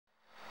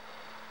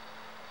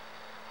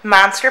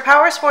Monster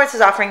Powersports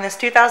is offering this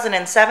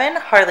 2007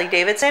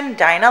 Harley-Davidson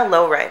Dyna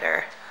Low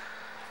Rider.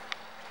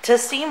 To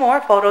see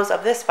more photos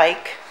of this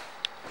bike,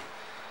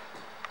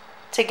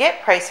 to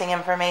get pricing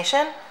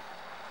information,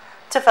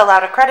 to fill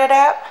out a credit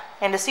app,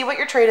 and to see what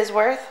your trade is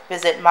worth,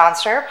 visit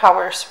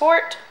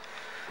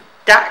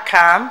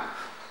monsterpowersport.com.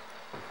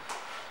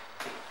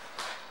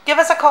 Give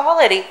us a call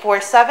at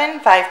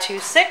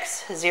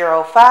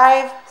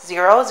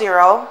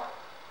 847-526-0500.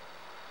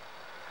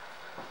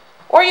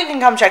 Or you can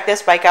come check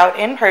this bike out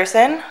in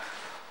person.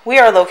 We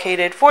are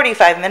located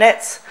 45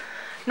 minutes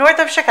north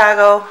of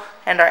Chicago,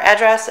 and our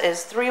address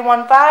is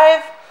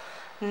 315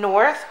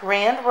 North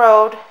Rand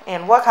Road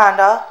in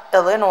Wauconda,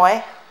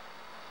 Illinois.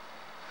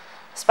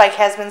 This bike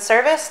has been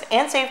serviced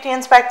and safety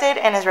inspected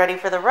and is ready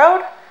for the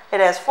road.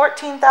 It has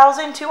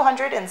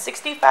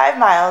 14,265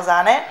 miles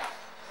on it.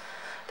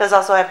 Does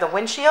also have the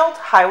windshield,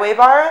 highway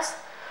bars,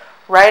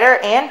 rider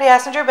and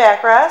passenger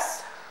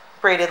backrests,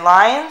 braided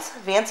lines,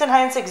 Vance &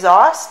 Hines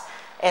exhaust,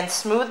 and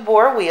smooth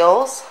bore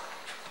wheels.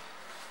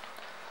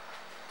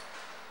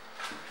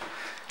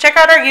 Check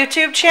out our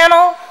YouTube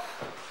channel,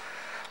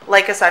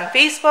 like us on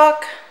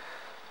Facebook,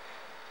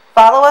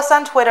 follow us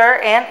on Twitter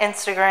and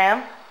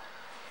Instagram.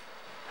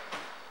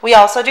 We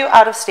also do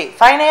out-of-state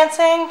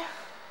financing,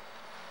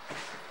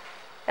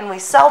 and we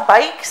sell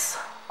bikes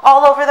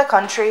all over the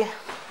country.